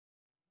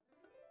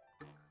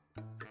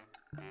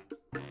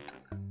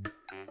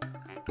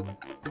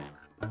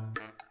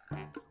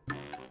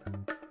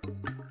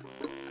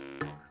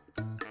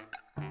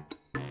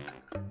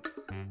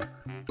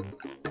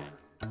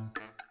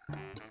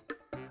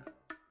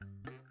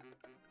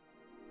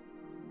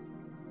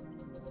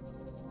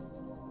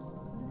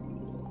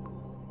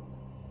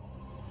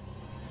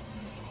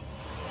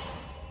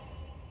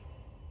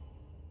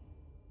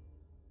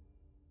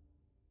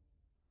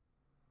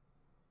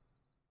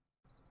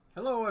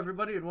Hello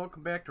everybody and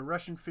welcome back to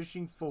Russian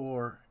Fishing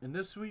 4. And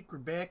this week we're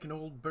back in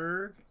Old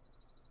Burg.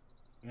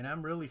 And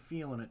I'm really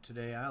feeling it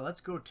today.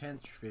 Let's go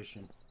tench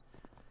fishing.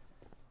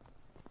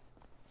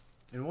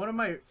 In one of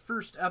my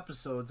first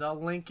episodes, I'll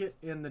link it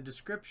in the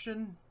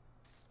description.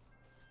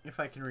 If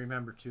I can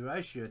remember to.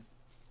 I should.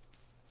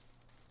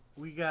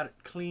 We got it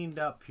cleaned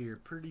up here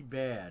pretty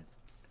bad.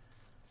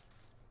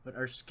 But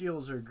our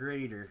skills are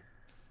greater.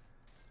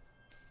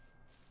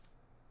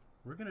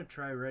 We're going to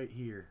try right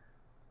here.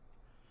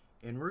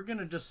 And we're going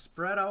to just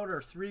spread out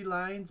our 3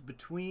 lines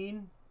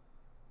between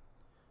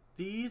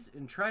these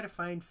and try to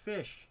find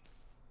fish.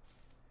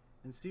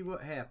 And see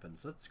what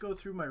happens. Let's go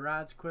through my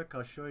rods quick.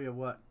 I'll show you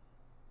what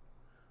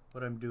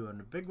I'm doing.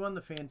 The big one,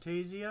 the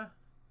Fantasia.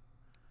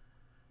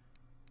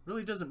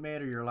 Really doesn't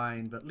matter your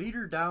line, but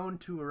leader down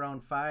to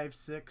around 5,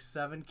 6,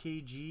 7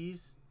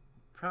 kgs.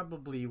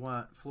 Probably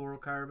want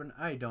fluorocarbon.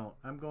 I don't.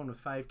 I'm going with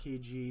 5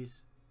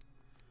 kgs.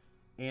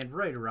 And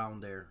right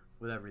around there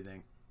with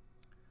everything.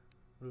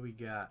 What do we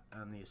got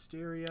on the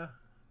Asteria?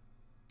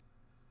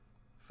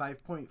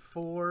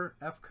 5.4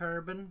 F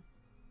carbon.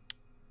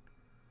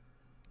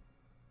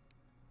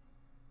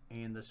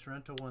 And the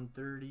Sorrento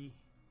 130.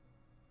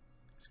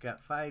 It's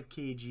got 5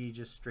 kg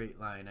just straight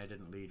line. I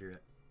didn't leader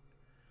it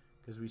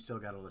because we still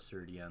got a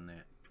Lacerti on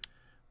that.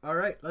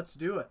 Alright, let's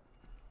do it.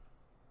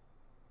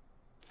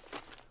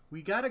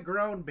 We got a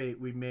ground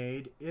bait we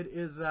made. It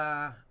is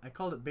I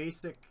called it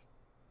basic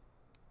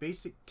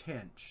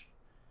tench.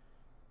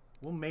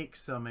 We'll make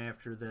some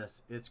after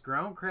this. It's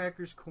ground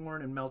crackers,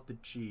 corn, and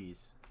melted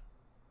cheese.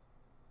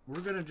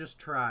 We're going to just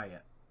try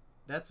it.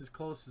 That's as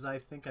close as I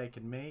think I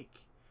can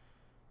make.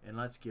 And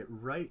let's get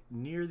right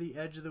near the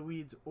edge of the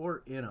weeds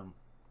or in them.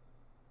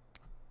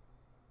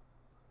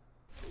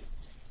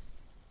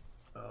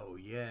 Oh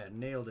yeah,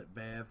 nailed it,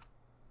 Bav.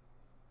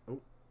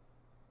 Oh,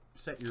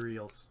 set your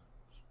reels.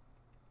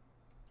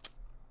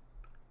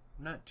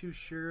 I'm not too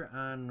sure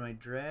on my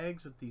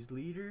drags with these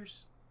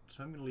leaders,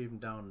 so I'm going to leave them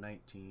down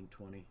 19,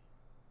 20.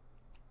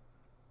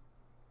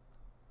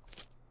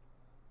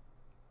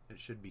 It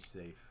should be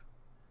safe.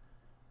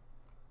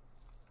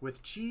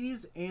 With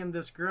cheese and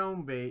this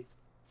ground bait,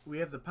 we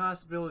have the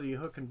possibility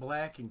of hooking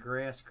black and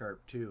grass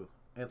carp too.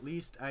 At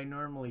least I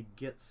normally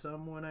get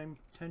some when I'm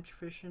tench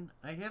fishing.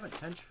 I haven't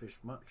tench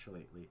fished much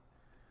lately.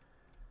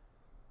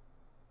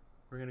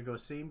 We're going to go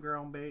same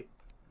ground bait.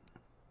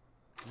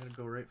 I'm going to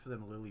go right for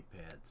them lily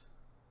pads.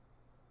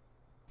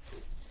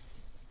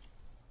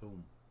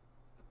 Boom.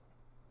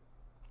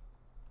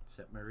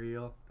 Set my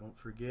reel. Don't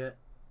forget.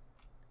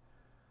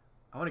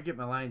 I want to get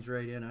my lines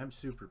right in. I'm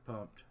super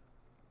pumped.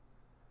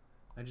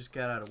 I just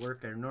got out of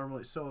work. I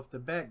normally, so if the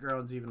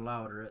background's even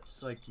louder,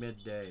 it's like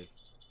midday.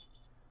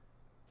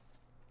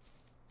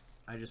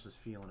 I just was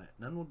feeling it.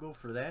 And then we'll go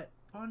for that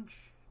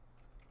punch.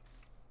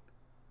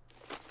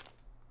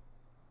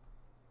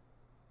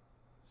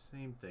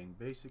 Same thing.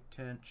 Basic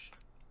tench.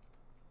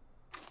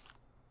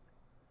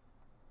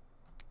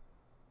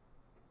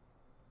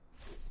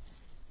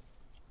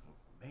 Oh,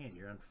 man,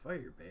 you're on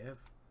fire, Bav.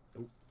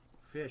 Oh,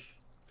 fish.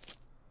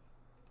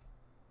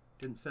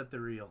 Didn't set the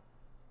reel.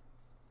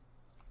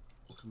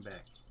 We'll come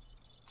back.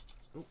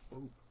 Oh,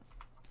 oh.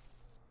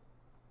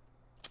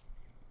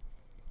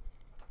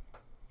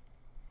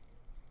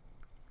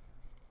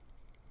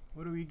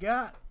 What do we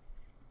got?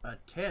 A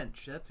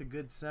tench. That's a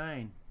good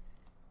sign.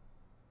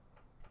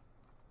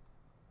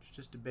 It's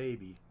just a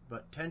baby.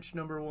 But tench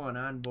number 1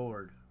 on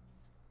board.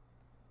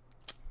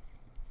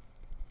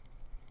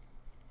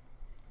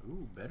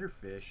 Ooh, better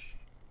fish.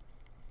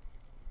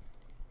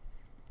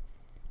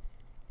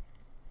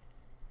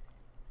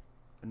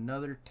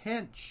 Another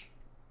tench.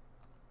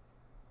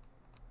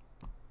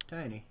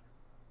 Tiny.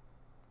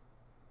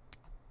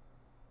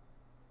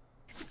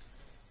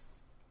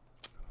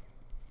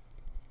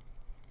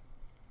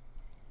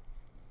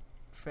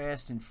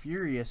 Fast and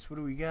Furious. What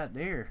do we got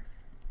there?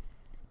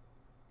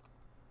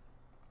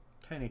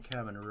 Tiny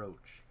Common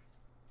Roach.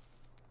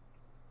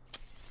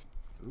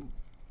 Ooh.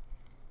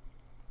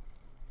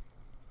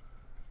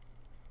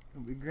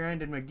 I'll be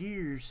grinding my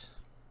gears.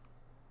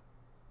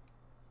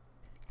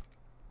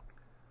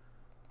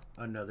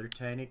 Another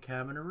Tiny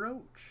Common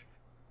Roach.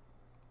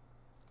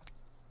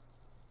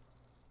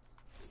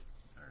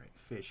 Alright,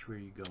 fish, where are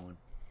you going?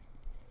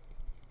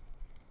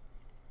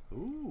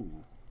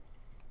 Ooh.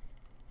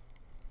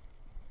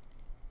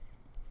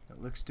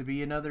 That looks to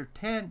be another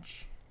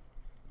tench.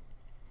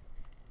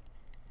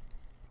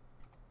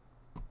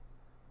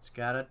 It's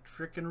got a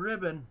frickin'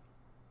 ribbon.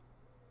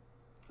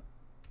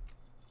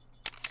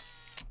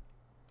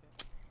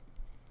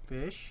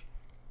 Fish.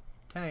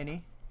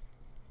 Tiny.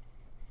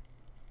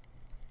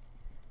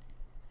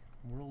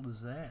 What world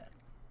is that?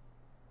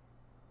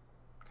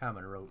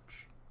 Common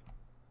Roach.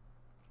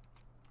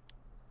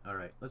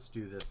 Alright, let's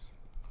do this.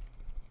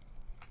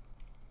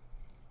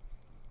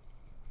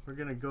 We're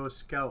gonna go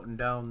scouting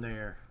down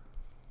there.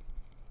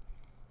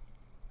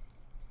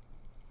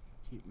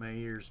 Keep my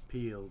ears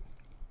peeled.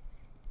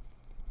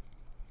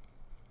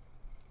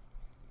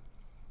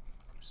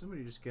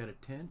 Somebody just got a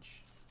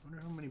tench. I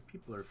wonder how many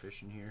people are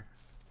fishing here.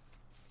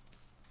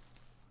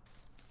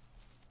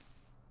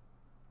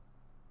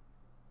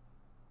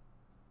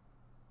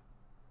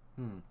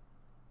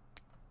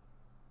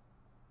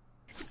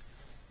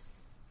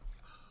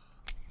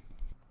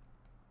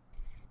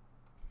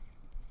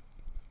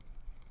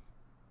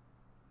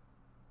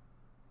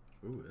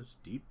 Ooh, that's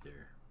deep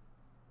there.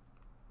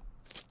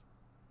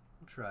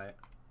 We'll try it.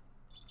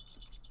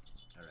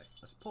 Alright,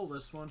 let's pull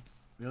this one.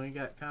 We only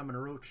got Common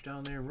Roach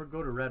down there, and we'll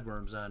go to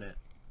redworms on it.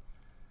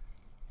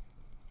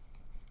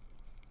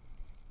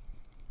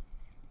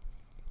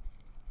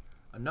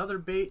 Another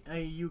bait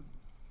you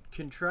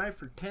can try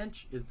for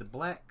tench is the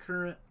black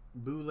currant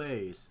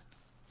boulets.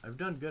 I've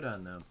done good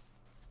on them.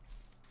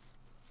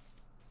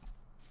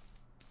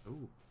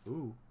 Ooh,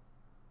 ooh.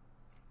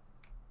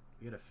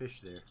 We got a fish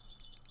there.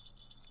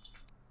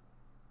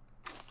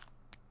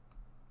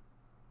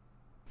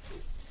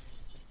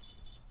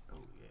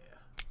 Oh yeah.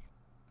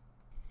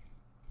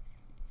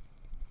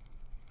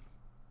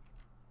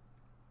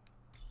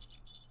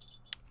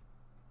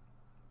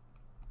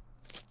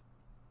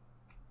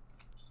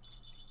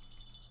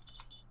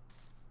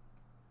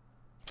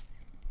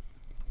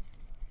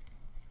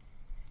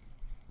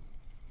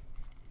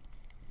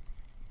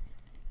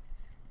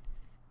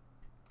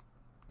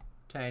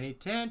 Tiny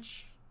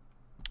tench.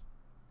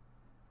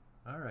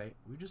 Alright,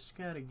 we just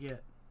gotta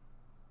get...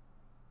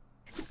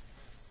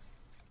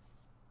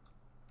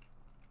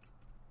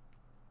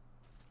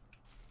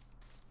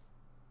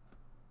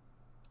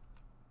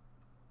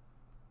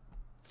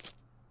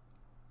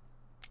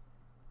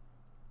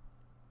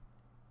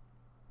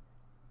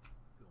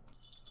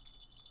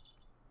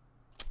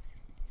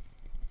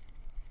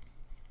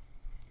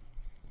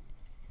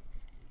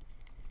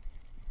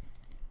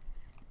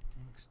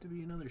 Looks to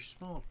be another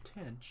small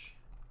tench.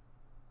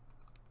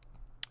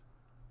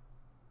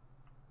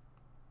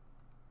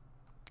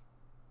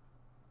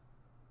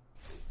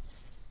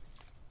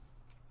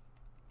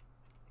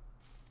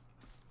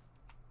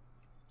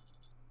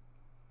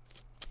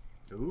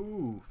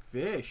 Ooh,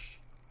 fish.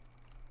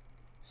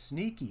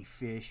 Sneaky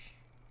fish.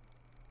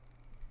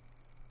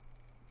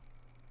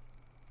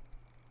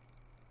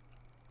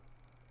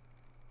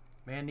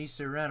 Man, these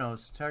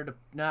Serenos, it's hard to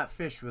not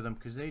fish with them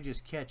because they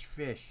just catch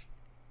fish.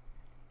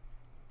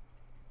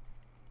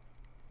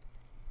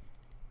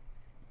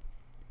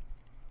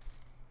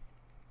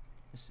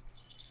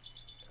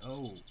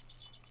 Oh.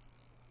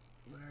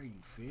 What are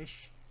you,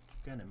 fish?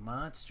 Kind of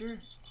monster?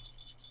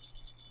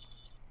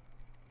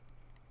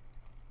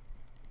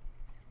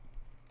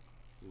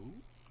 Ooh.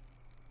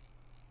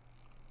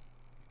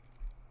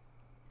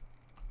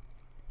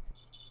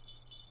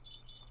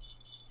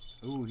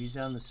 Ooh, he's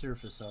on the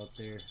surface out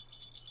there.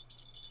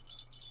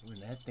 Ooh,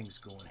 and that thing's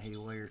going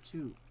haywire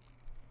too.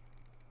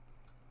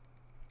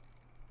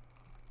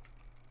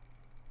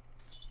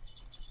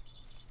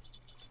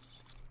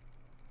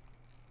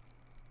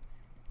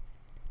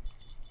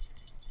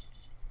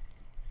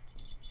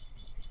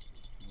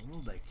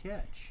 What did I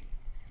catch?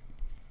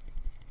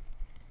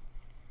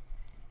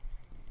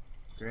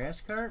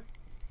 Grass carp?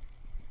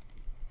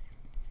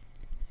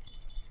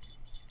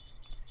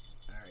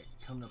 Alright,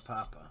 come to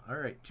Papa.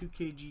 Alright, 2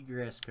 kg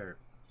grass carp.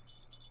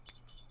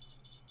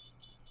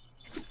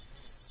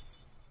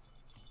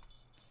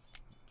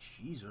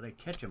 Jeez, would I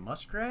catch a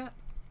muskrat?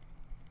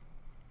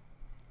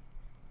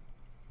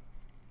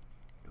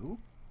 Ooh.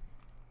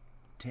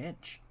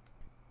 Tench.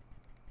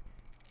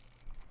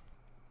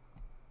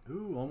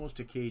 Ooh,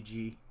 almost a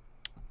kg.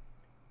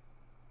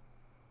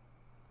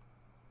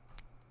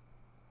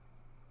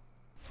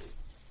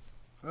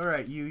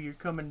 Alright, you're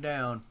coming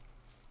down.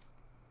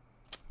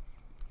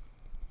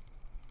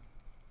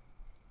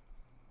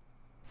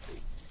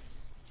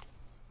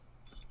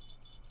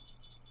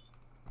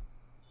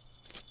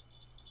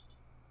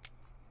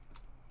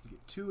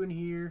 Get 2 in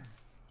here.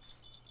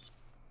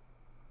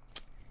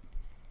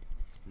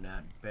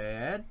 Not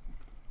bad.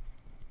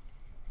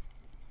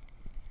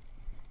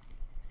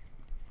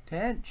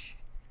 Tench.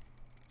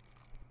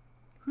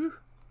 Whew.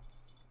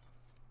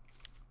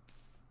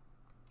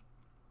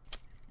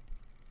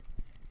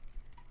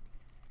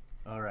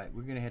 Alright,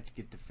 we're gonna have to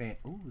get the fan.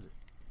 Ooh.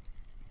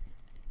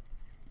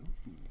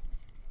 Ooh.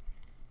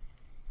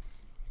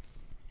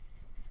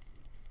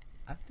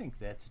 I think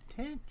that's a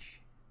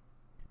tench.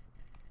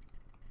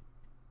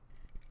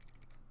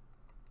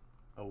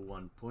 A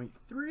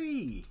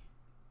 1.3.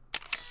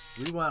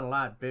 We want a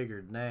lot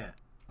bigger than that.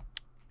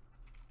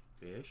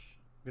 Fish.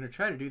 I'm gonna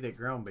try to do that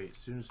ground bait as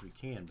soon as we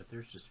can, but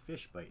there's just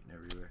fish biting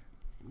everywhere.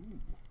 Ooh.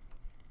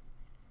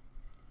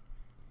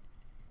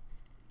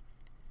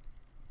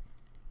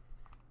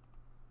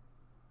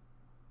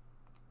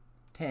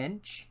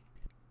 Tench.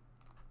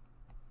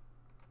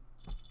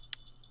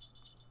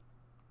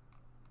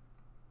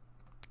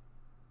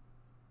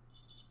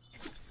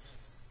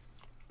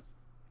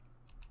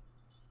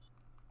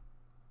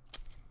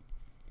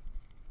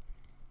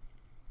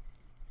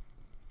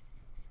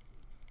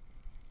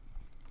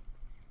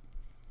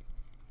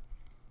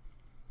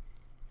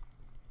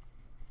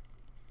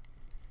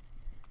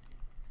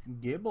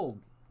 Gibbled.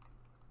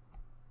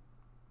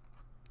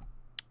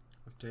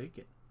 I'll take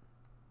it.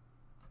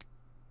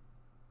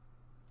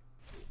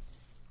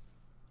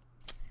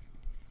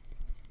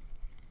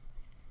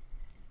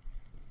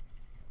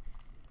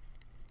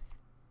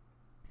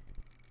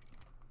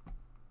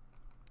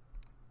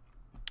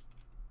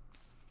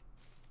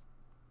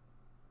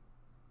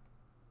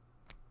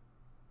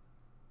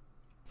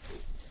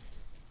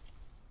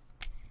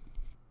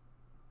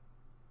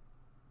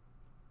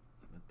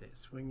 it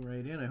swing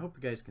right in. I hope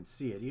you guys can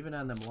see it. Even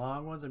on them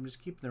long ones, I'm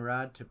just keeping the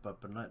rod tip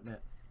up and letting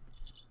it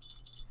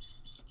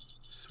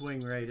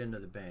swing right into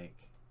the bank.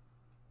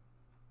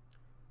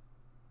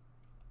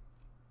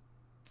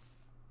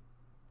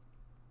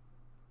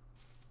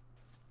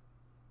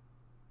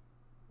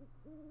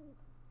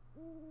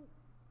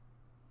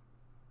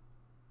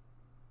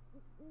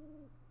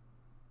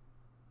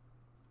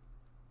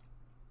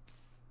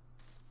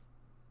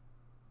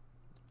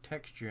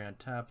 Texture on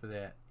top of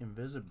that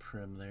invisible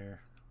trim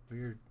there.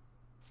 Weird.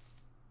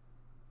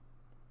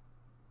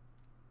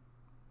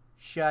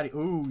 Shoddy.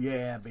 Ooh,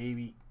 yeah,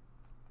 baby.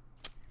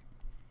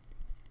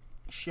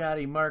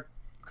 Shoddy mark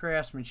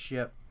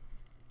craftsmanship.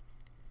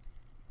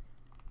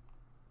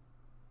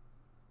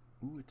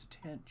 Ooh, it's a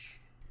Tench.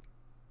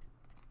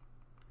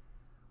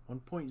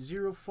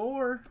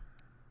 1.04.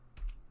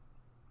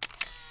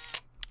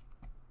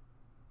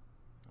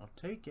 I'll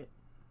take it.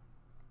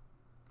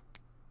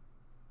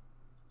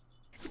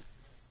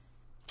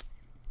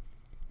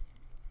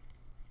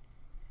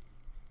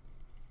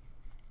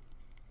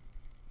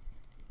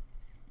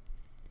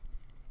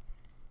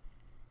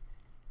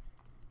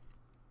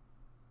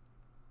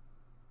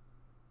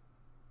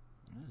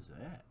 What is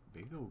that?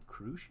 Big old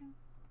crucian?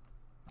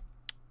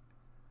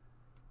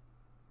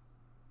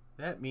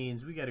 That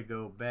means we gotta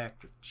go back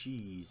with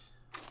cheese.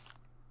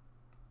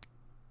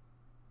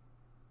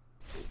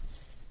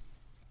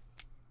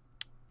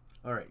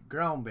 Alright,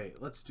 ground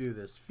bait. Let's do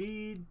this.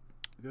 Feed.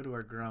 Go to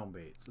our ground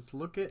baits. Let's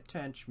look at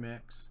Tench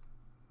mix.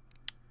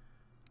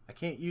 I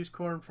can't use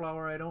corn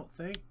flour, I don't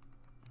think.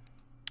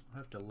 I'll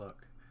have to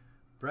look.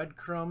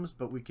 Breadcrumbs,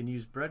 but we can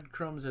use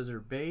breadcrumbs as our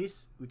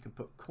base. We can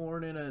put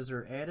corn in as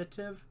our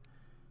additive.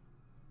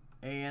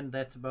 And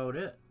that's about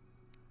it.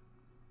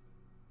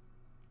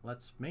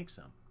 Let's make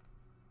some.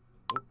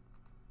 Oh.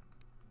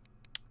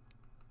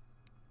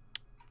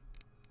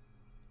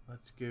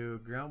 Let's go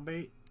ground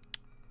bait.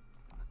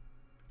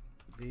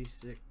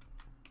 Basic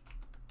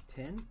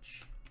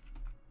Tench.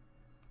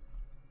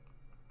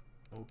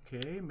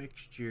 Okay,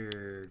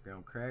 mixture,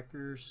 ground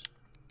crackers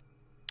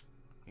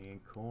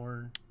and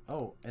corn.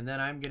 Oh, and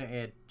then I'm gonna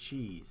add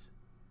cheese,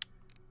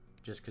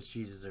 just because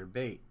cheese is our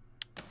bait.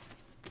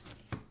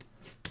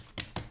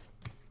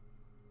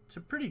 It's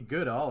a pretty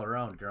good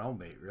all-around ground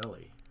bait,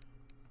 really.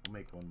 I'll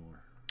make one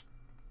more.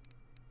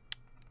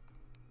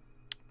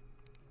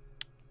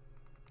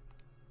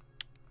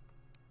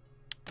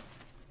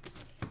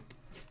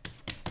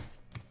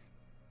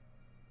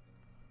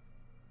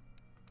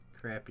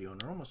 Crappy one.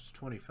 They're almost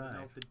 25.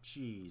 Melted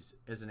cheese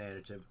as an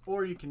additive,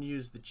 or you can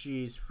use the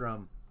cheese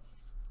from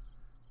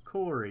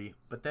Corey,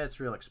 but that's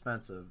real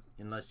expensive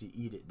unless you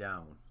eat it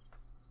down,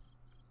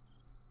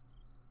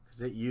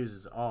 because it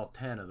uses all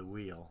 10 of the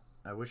wheel.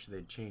 I wish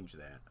they'd change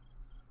that,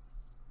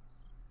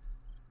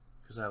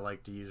 because I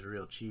like to use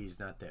real cheese,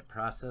 not that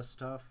processed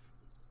stuff,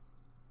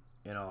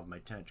 in all of my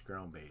Tench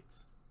ground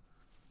baits.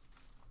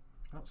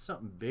 Oh,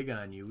 something big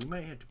on you. We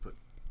might have to put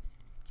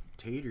some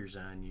taters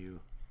on you.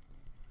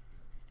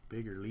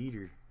 Bigger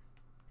leader.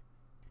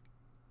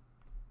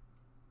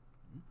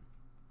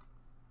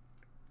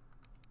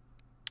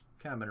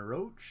 Common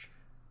Roach.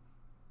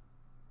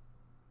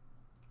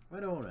 Why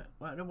don't it?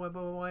 Why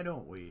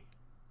don't we?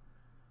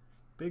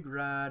 Big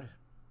rod.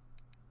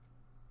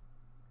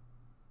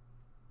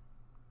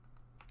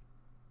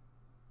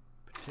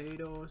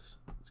 Potatoes.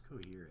 Let's go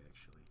here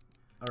actually.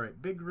 All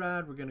right, big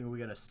rod. We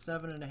got a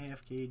 7.5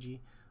 kg.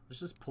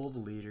 Let's just pull the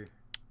leader.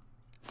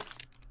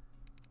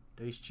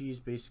 Diced cheese,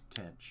 basic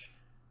Tench.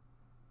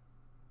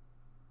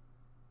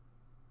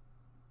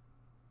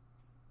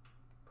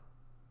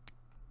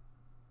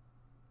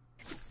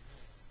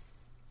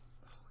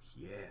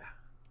 Yeah.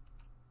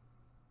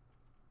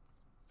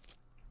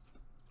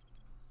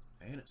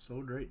 And it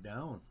slowed right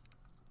down.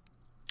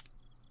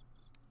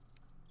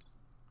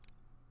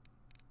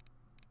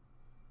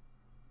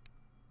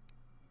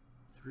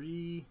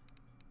 Three,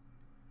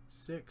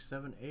 6,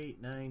 7,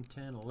 8, 9,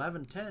 10,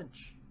 11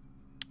 Tench.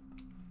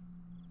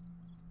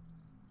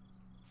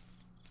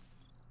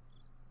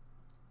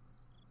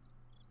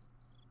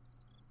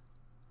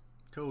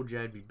 Told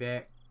you I'd be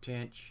back,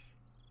 Tench.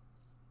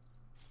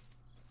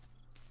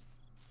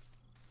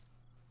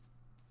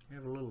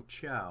 Have a little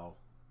chow.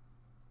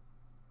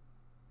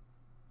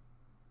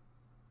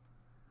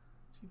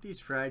 See these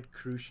fried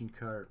crucian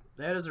carp.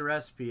 That is a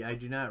recipe I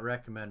do not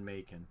recommend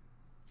making.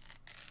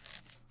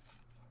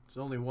 It's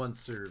only one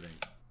serving,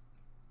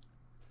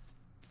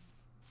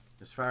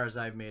 as far as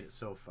I've made it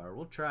so far.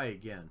 We'll try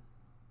again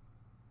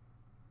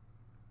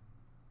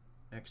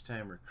next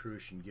time we're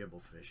crucian gibble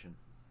fishing.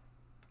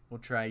 We'll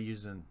try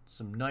using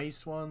some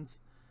nice ones.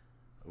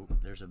 Oh,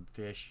 there's a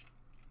fish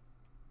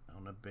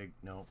on a big,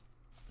 no.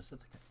 Is that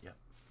the, yep.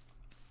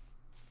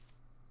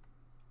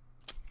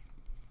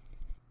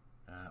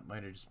 It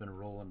might have just been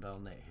rolling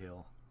down that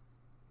hill.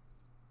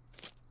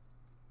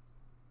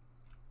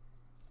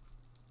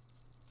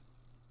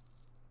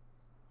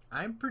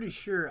 I'm pretty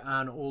sure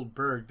on Old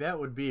Burg that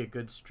would be a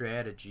good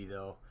strategy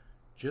though.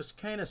 Just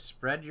kind of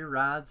spread your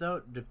rods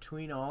out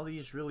between all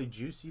these really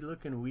juicy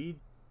looking weed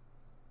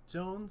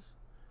zones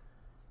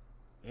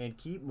and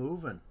keep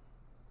moving.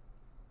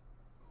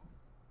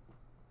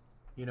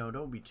 You know,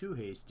 don't be too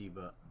hasty,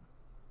 but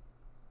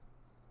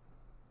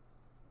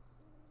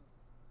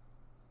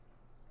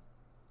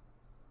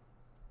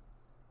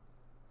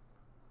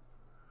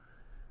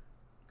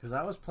because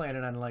I was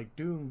planning on like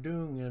doing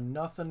and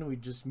nothing, we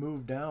just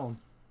moved down.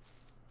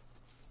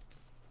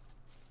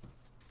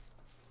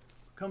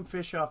 Come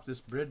fish off this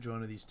bridge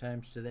one of these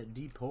times to that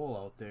deep hole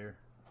out there.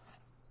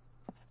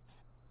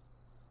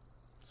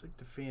 It's like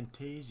the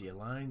Fantasia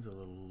line's a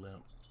little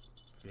limp.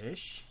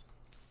 Fish?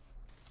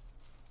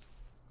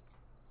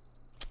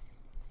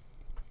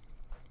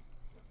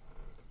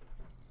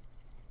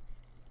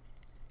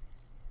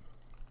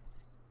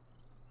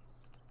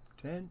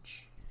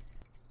 Tench.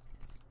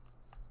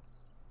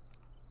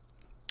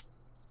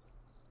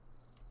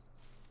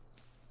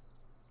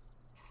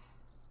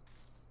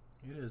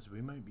 It is.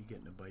 We might be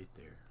getting a bite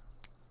there.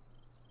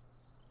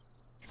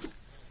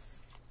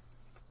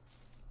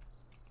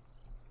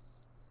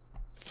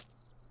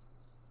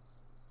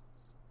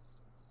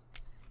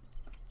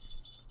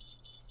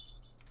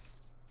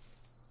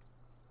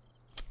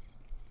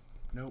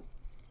 Nope.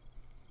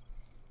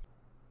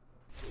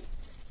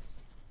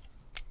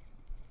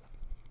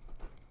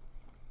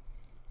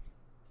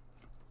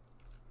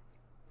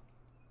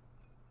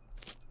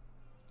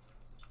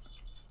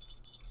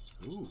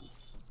 Ooh.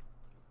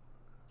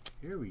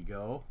 Here we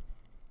go.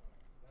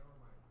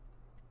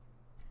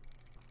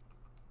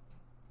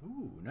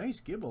 Ooh,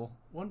 nice gibble.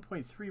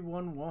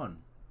 1.311.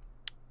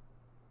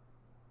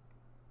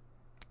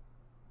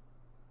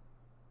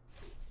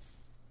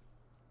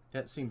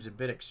 That seems a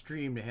bit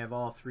extreme to have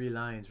all three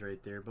lines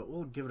right there, but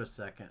we'll give it a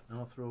second.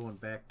 I'll throw one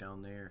back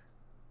down there.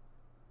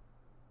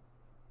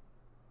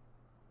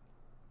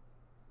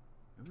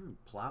 Ever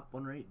plop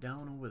one right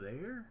down over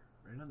there?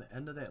 Right on the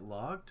end of that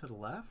log to the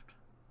left?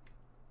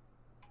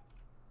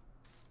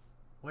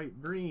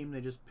 White bream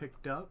they just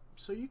picked up.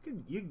 So you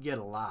get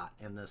a lot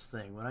in this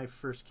thing. When I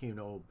first came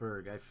to Old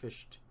Burg, I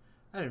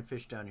didn't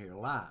fish down here a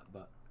lot,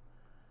 but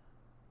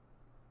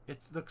it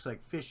looks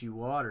like fishy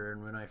water,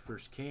 and when I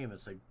first came,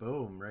 it's like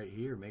boom, right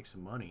here, make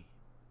some money.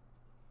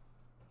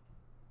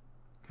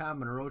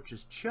 Common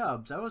Roach's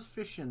chubs. I was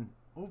fishing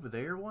over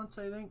there once,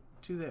 I think,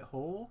 to that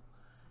hole,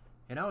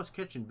 and I was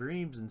catching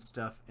breams and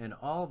stuff, and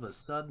all of a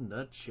sudden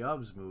the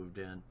chubs moved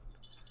in.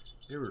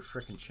 There were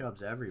frickin'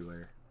 chubs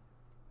everywhere.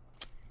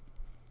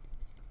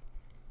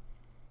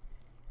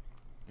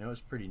 It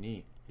was pretty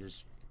neat. It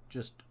was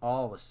just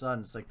all of a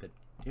sudden, it's like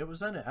it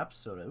was on an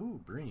episode of,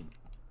 ooh, bream.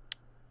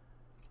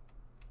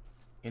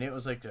 And it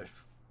was like a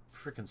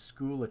frickin'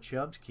 school of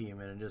chubs came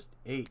in and just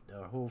ate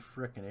the whole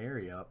frickin'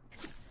 area up.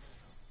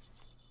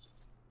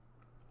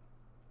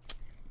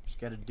 Just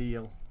got a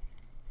deal.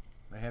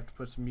 I have to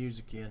put some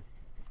music in.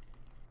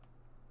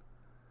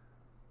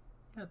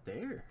 Not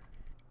there.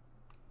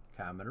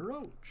 Common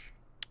Roach.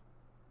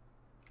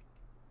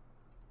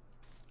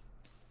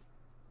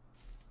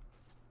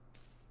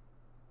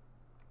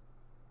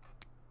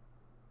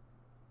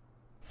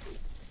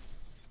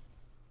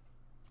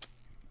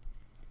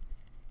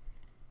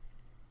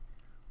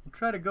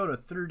 Try to go to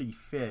 30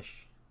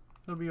 fish.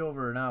 It'll be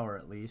over an hour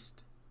at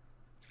least.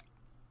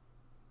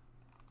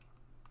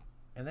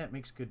 And that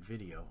makes good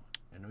video.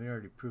 And we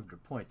already proved our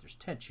point. There's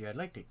tench here. I'd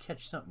like to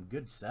catch something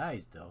good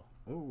sized though.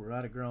 Oh, we're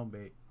out of ground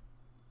bait.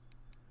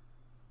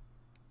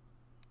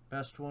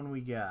 Best one we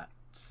got.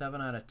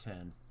 7 out of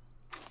 10.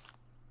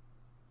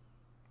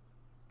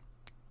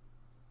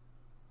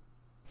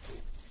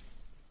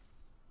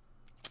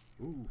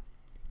 Ooh.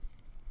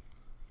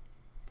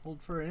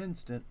 Pulled for an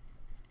instant.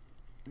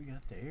 We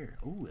got there.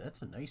 Ooh,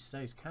 that's a nice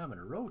size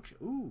Common Roach.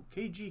 Ooh,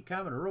 KG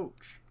Common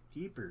Roach.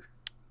 Keeper.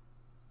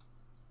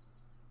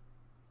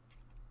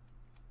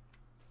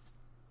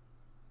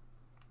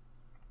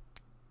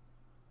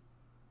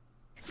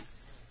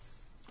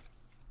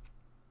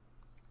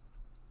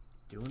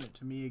 Doing it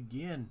to me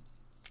again.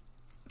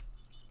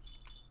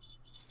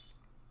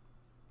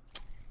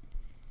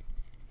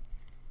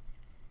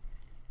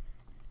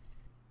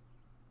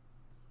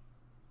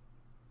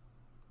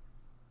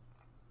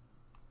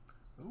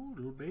 Ooh,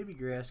 little baby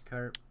grass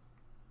carp.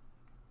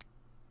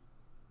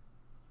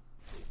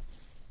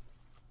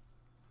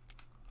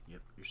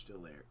 Yep, you're still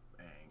there.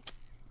 Bang.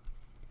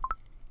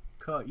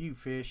 Caught you,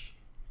 fish.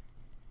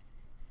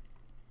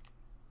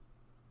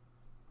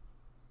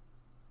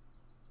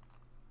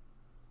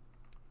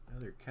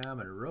 Another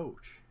Common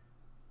Roach.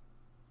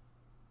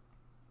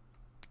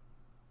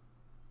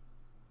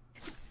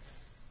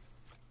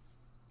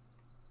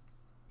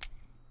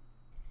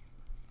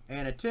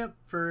 And a tip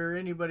for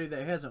anybody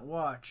that hasn't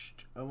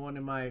watched one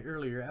of my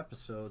earlier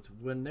episodes,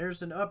 when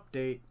there's an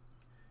update,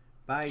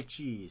 buy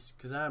cheese,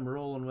 because I'm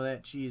rolling with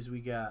that cheese we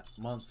got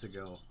months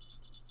ago.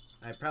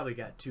 I probably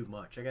got too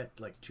much. I got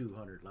like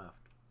 200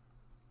 left.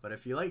 But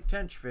if you like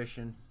tench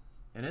fishing,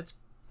 and it's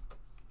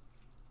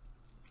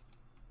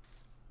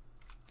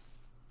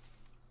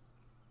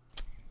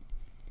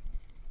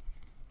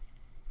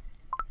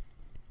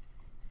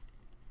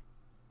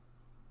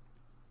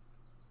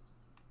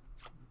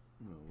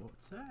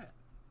what's that?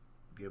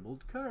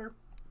 Gibbled carp.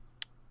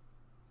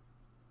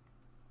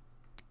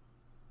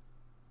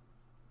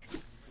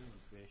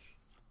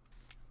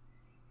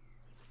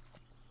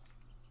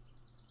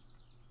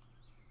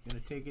 Gonna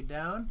take it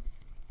down.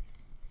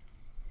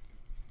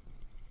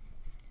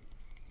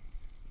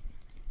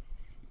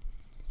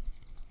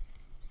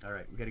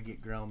 Alright, we gotta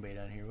get ground bait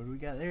on here. What do we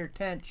got there?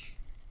 Tench.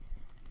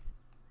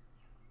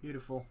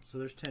 Beautiful. So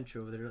there's tench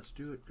over there. Let's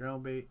do it.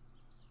 Ground bait.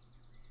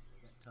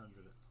 Got tons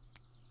of it.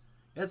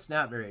 It's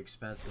not very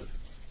expensive.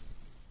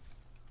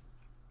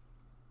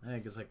 I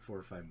think it's like $4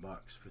 or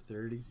 $5 for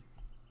 30.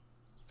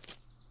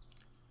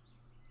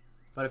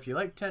 But if you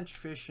like tench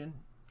fishing,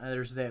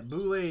 there's that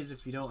boulays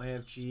if you don't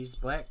have cheese.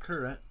 Black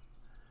currant.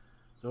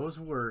 Those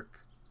work.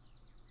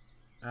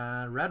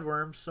 Red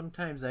worms.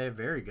 Sometimes I have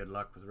very good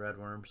luck with red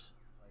worms.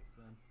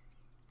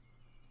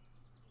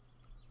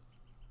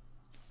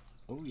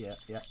 Oh yeah,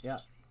 yeah, yeah.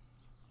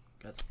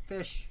 Got some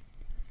fish.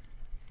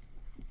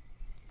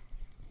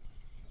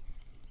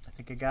 I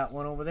think I got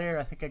one over there.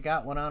 I think I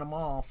got one on them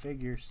all.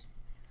 Figures.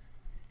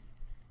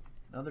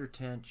 Another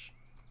tench.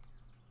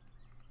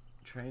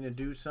 Trying to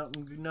do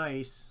something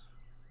nice.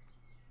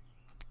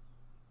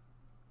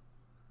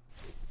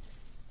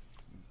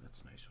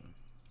 That's a nice one.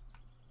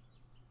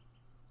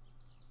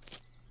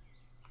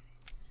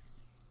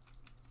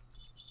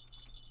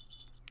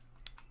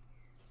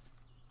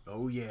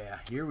 Oh yeah,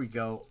 here we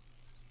go.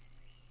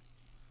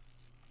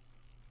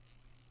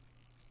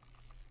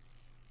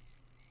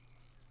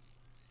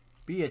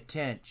 Be a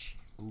tench.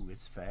 Ooh,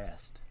 it's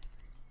fast.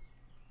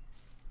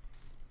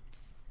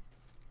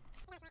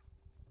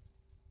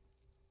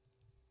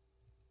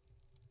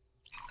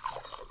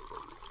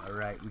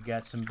 Alright, we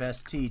got some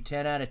best tea.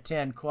 10 out of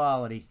 10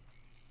 quality.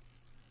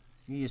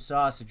 Need a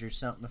sausage or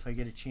something if I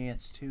get a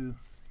chance to.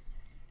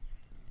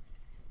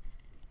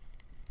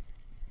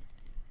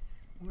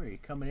 Where are you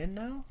coming in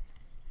now?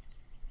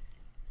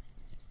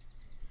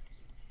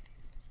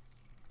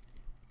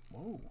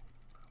 Whoa.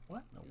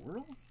 What in the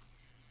world?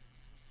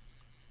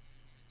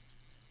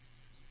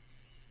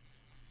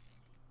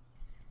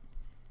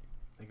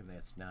 Thinking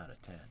that's not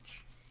a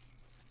tench.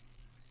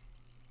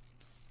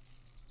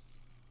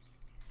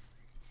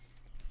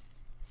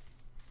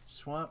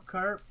 Swamp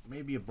carp,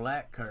 maybe a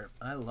black carp.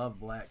 I love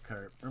black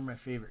carp. They're my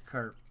favorite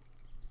carp.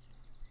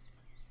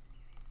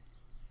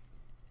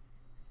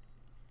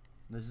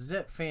 This is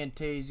it,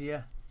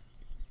 Fantasia.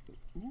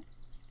 Ooh,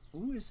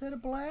 ooh, is that a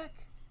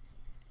black?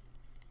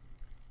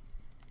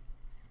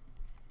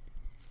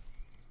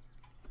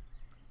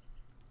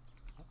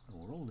 What in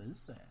the world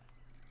is that?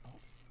 Oh.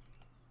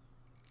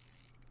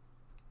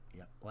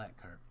 Yep,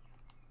 black carp.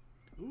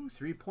 Ooh,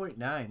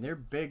 3.9. They're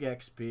big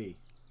XP.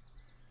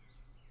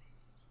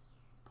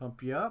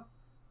 Pump you up?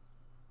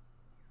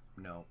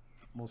 No,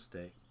 we'll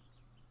stay.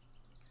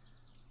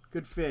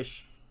 Good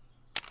fish.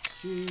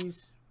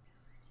 Jeez.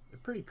 They're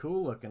pretty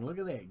cool looking. Look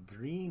at that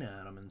green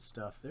on them and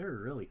stuff. They're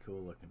really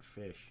cool looking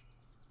fish.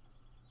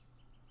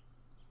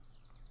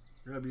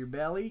 Rub your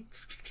belly.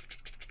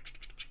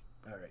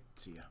 Alright,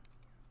 see ya.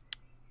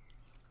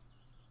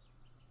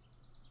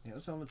 Yeah,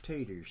 it's on the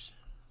taters.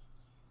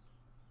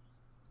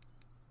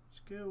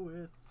 Let's go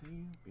with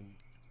the beat.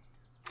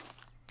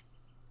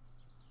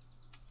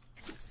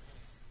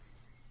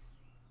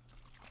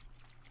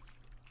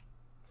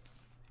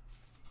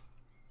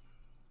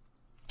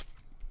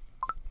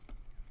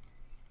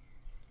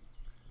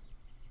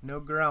 No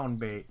ground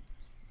bait.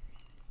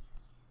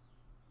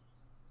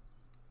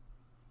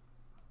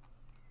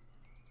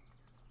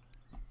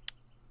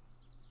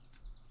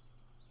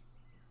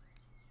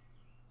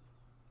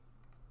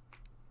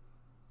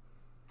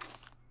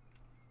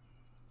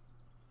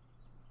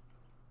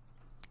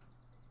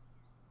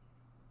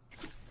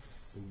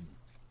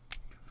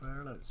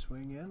 Fire, let it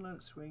swing in, let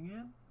it swing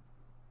in.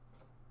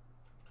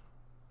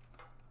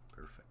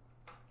 Perfect.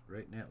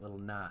 Right in that little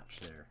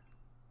notch there.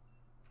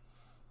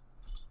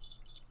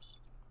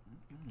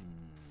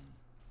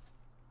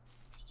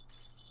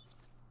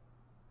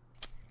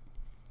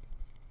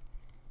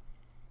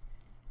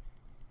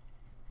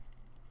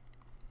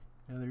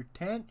 Another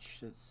tench.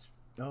 That's,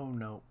 oh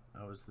no,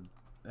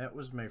 that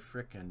was my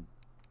frickin'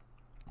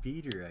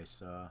 feeder I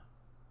saw.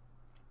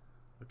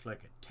 Looked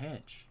like a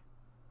tench.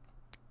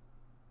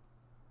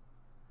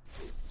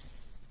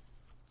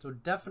 So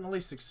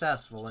definitely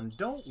successful, and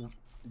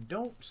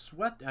don't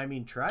sweat. I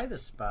mean, try the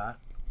spot,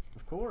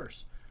 of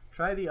course.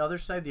 Try the other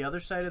side. The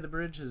other side of the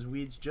bridge has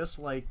weeds just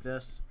like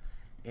this,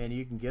 and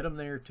you can get them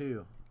there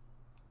too.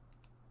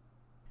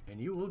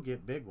 And you will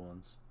get big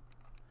ones.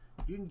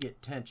 You can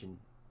get tension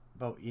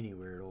about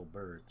anywhere at Old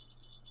Burg.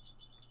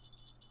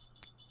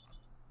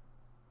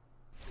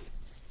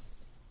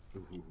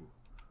 Ooh.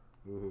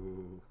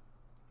 Ooh.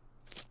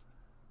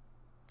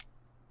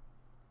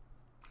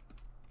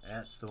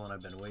 That's the one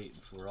I've been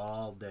waiting for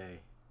all day.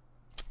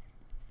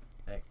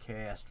 That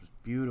cast was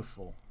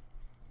beautiful.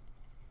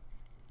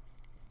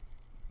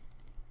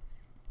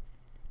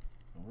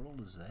 What the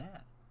world is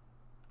that?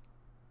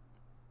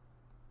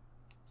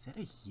 Is that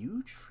a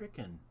huge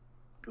frickin'...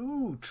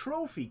 Ooh,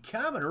 trophy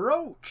Common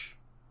Roach!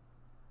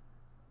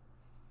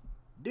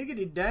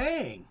 Diggity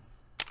dang!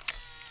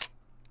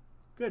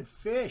 Good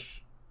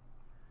fish.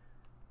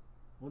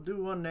 We'll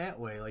do one that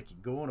way, like you're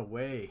going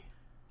away.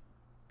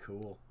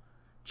 Cool.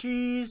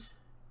 Cheese!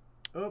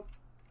 Oh,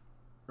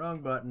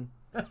 Wrong button.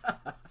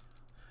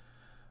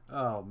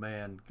 Oh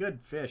man, good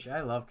fish.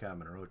 I love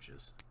common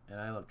roaches, and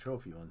I love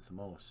trophy ones the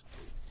most.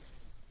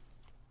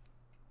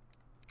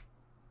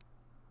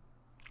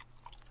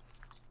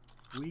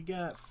 We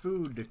got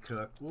food to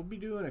cook. We'll be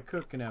doing a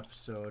cooking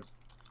episode.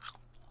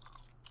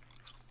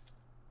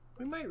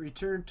 We might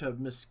return to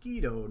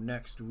mosquito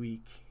next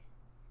week.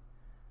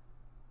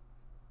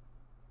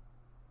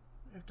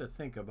 I have to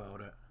think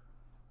about it.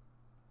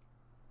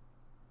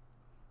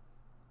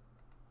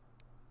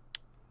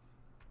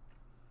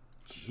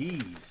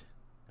 Jeez.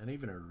 Not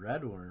even a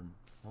red worm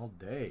all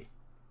day.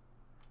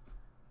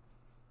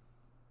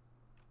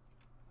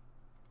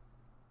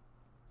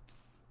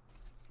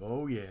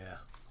 Oh yeah.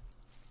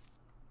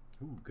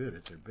 Ooh, good.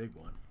 It's our big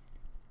one.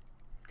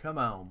 Come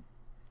on.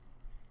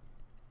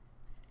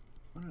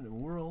 What in the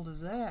world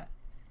is that?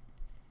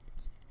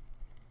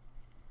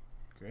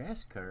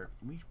 Grass carp.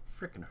 We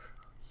frickin'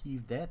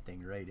 heaved that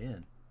thing right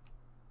in.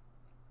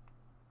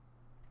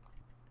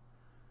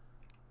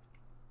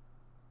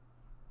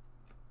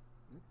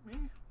 Why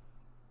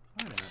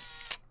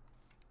not?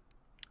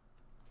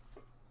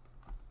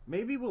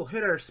 Maybe we'll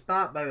hit our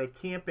spot by the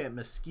camp at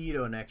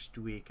Mosquito next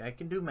week. I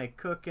can do my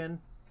cooking.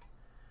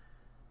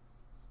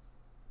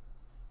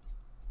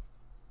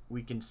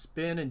 We can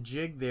spin and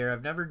jig there.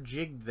 I've never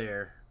jigged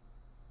there.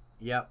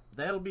 Yep,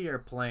 that'll be our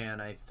plan,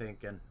 I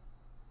thinking.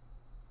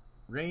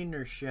 Rain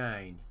or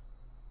shine.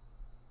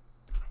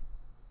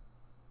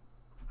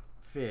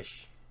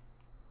 Fish.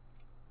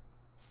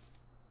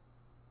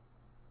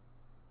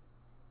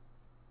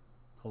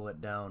 Pull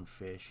it down,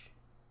 fish.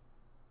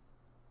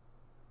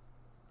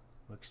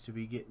 Looks to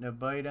be getting a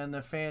bite on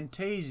the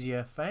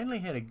Fantasia. Finally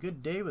had a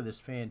good day with this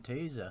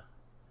Fantasia.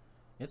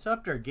 It's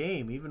upped our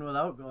game, even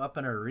without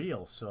upping our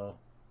reel, so...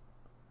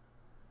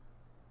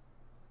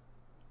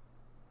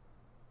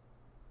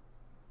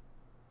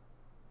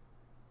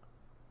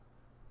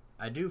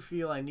 I do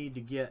feel I need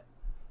to get...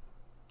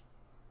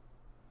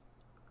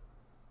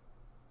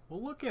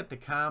 We'll look at the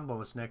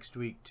combos next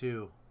week,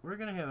 too. We're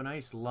going to have a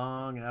nice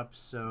long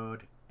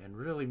episode and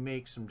really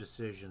make some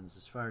decisions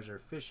as far as our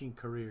fishing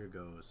career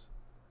goes.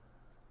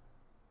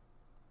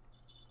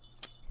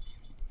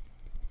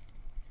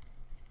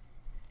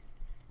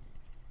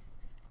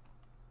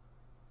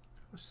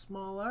 How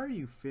small are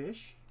you,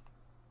 fish?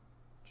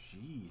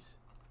 Jeez.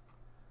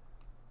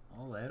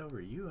 All that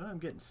over you? I'm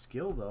getting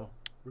skill, though.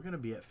 We're going to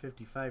be at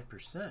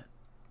 55%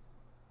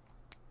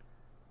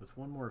 with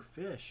one more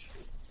fish.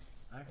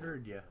 I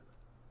heard ya.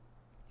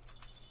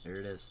 There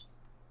it is.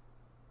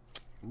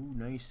 Ooh,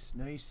 nice,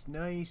 nice,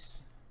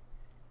 nice.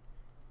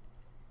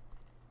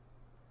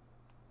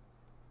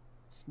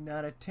 It's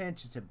not a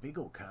tench. It's a big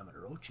old Common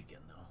Roach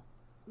again,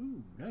 though.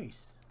 Ooh,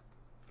 nice.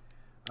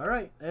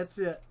 Alright, that's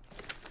it.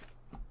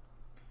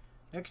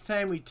 Next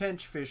time we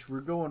tench fish, we're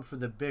going for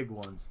the big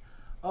ones.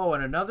 Oh,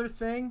 and another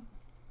thing.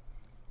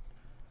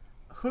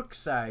 Hook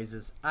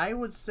sizes. I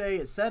would say,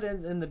 it said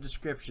in the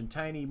description,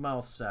 tiny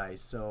mouth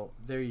size. So,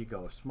 there you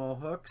go. Small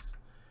hooks.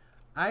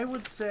 I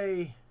would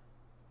say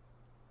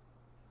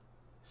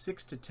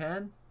 6 to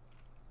 10.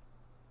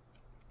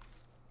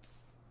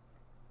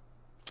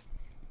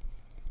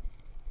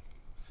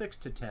 Six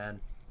to 10.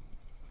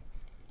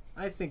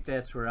 I think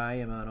that's where I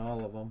am on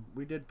all of them.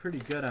 We did pretty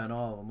good on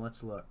all of them.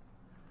 Let's look.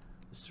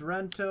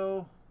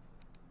 Sorrento,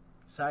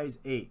 size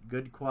 8.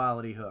 Good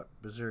quality hook.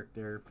 Berserk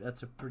there.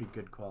 That's a pretty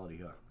good quality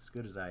hook. As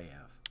good as I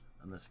have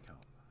on this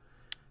account.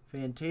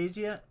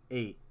 Fantasia,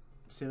 8.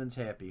 Simmons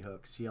Happy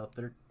hook.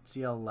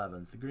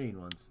 CL11s. The green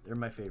ones. They're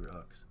my favorite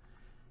hooks.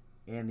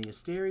 And the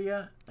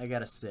Asteria, I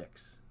got a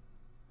 6.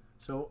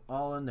 So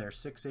all in there.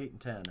 6, 8, and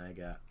 10 I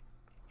got.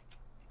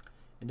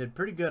 And did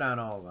pretty good on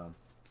all of them.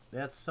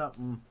 That's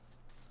something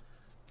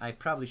I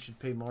probably should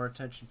pay more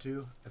attention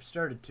to. I've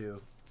started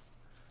to.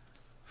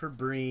 For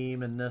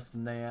bream and this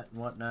and that and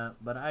whatnot.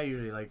 But I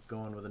usually like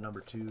going with the number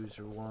 2s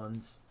or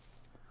 1s.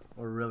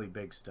 Or really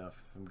big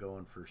stuff if I'm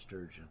going for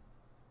sturgeon.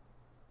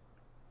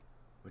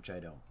 Which I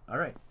don't.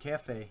 Alright,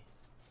 cafe.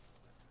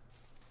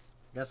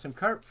 Got some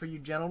carp for you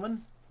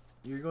gentlemen.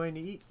 You're going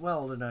to eat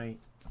well tonight.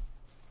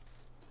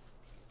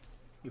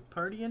 You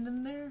partying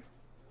in there?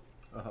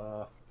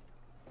 Oh,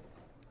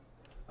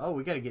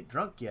 we gotta get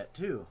drunk yet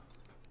too.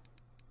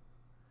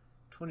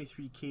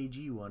 23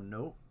 kg one.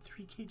 Nope.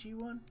 3 kg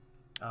one?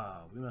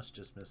 Oh, we must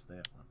just miss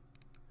that one.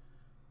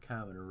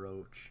 Common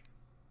Roach.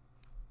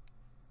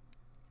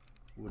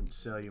 Wouldn't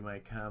sell you my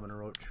Common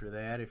Roach for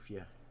that if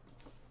you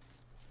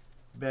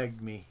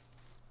begged me.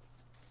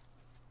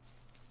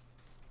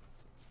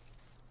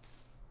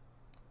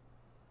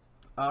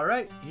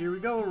 Alright, here we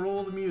go.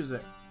 Roll the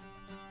music.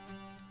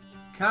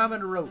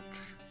 Common Roach.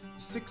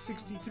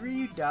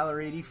 $6.63,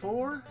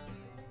 $1.84.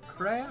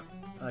 Crap.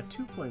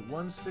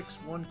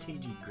 2.161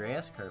 kg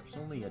grass carp. It's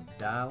only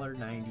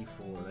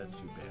 $1.94. That's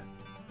too bad.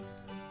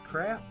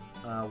 Crap.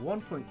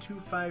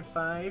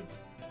 1.255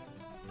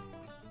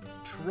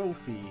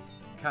 trophy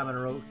Common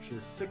Roach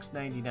is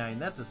 $6.99.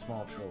 That's a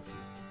small trophy.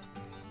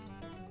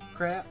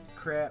 Crap,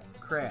 crap,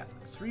 crap.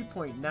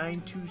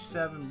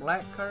 3.927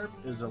 black carp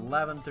is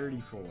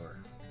 $11.34.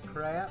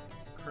 Crap,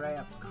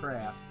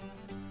 crap.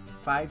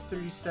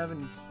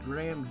 537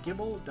 gram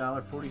gibble,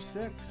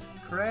 $1.46.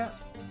 Crap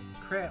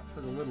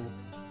for the little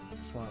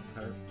swamp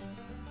carp.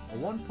 A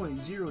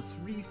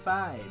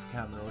 1.035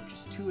 common roach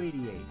is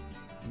 $2.88.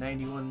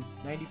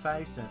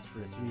 95 cents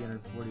for a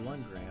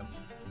 341 gram.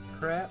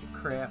 Crap.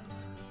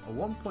 A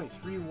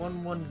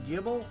 1.311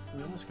 gibble.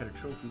 We almost got a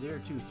trophy there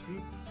too.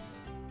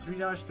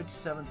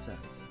 $3.57.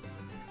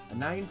 A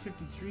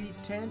 953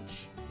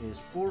 tench is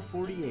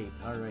 $4.48.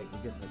 All right,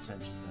 we're getting the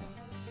tenches now.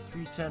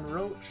 310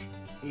 roach,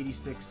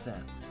 86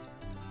 cents.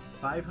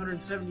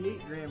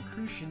 578 gram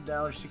crucian,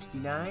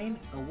 $1.69.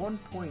 A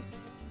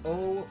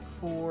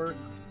 1.04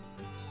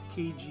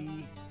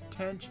 kg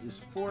tench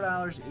is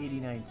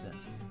 $4.89.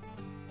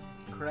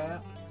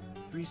 Crap.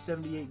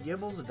 378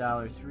 gibbles,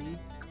 $1.03.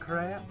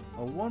 Crap.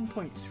 A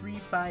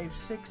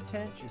 1.356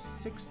 tench is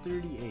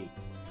 $6.38.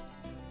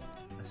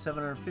 A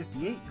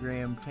 758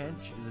 gram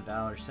tench is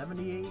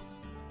 $1.78.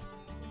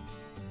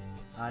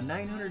 A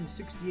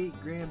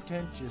 968 gram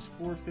tench is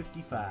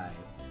 $4.55.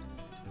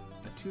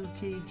 A 2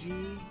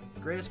 kg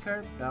grass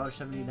carp,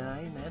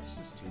 $1.79. That's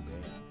just too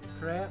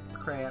bad.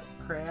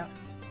 Crap.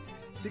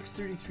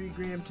 633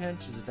 gram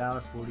tench is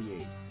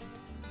 $1.48.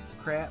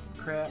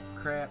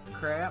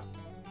 Crap.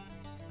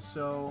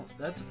 So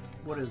that's,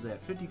 what is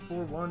that?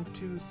 54, 1,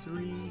 2,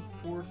 3,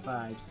 4,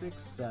 5,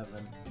 6,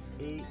 7,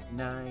 8,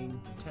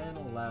 9, 10,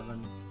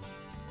 11,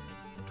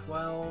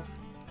 12,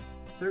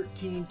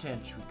 13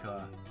 tench we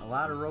caught. A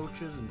lot of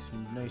roaches and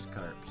some nice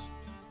carps.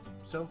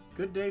 So,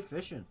 good day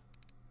fishing.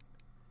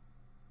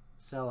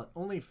 Sell it.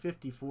 Only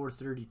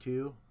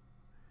 $54.32.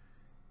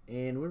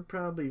 And we're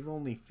probably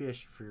only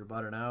fished for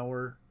about an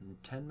hour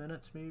and 10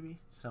 minutes maybe.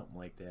 Something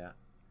like that.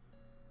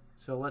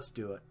 So let's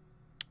do it.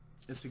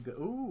 It's a good...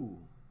 Ooh!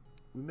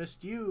 We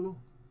missed you.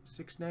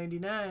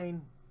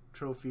 $6.99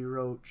 trophy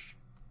roach.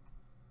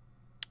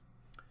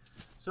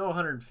 So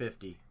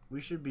 150. We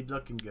should be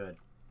looking good.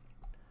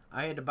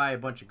 I had to buy a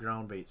bunch of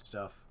ground bait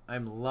stuff.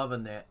 I'm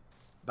loving that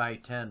buy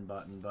 10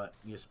 button, but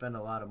you spend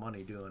a lot of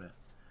money doing it.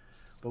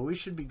 But we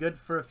should be good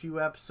for a few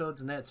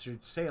episodes, and that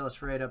should sail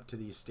us right up to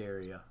the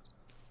Asteria.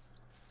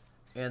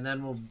 And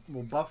then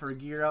we'll buff our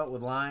gear out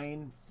with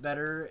line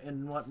better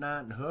and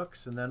whatnot and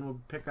hooks, and then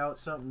we'll pick out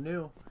something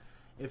new.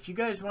 If you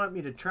guys want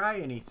me to try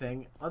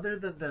anything other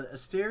than the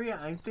Asteria,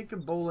 I'm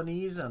thinking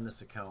Bolognese on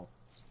this account.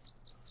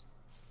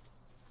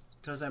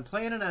 Because I'm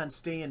planning on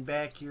staying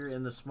back here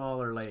in the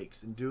smaller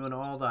lakes and doing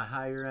all the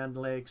higher end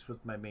lakes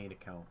with my main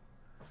account.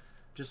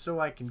 Just so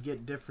I can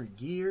get different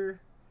gear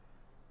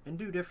and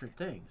do different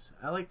things.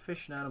 I like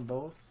fishing on them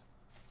both.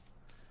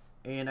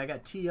 And I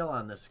got TL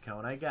on this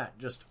account. I got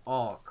just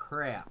all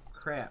crap.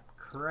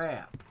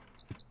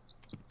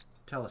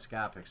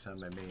 Telescopics on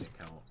my main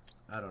account.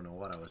 I don't know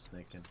what I was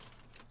thinking.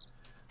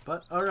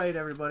 But, alright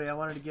everybody, I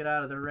wanted to get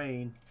out of the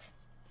rain.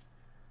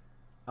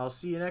 I'll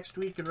see you next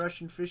week in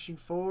Russian Fishing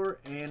 4,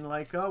 and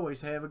like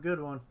always, have a good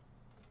one.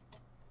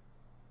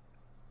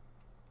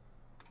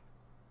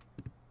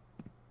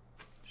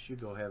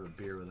 Should go have a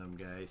beer with them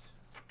guys.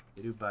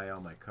 They do buy all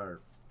my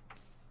carp.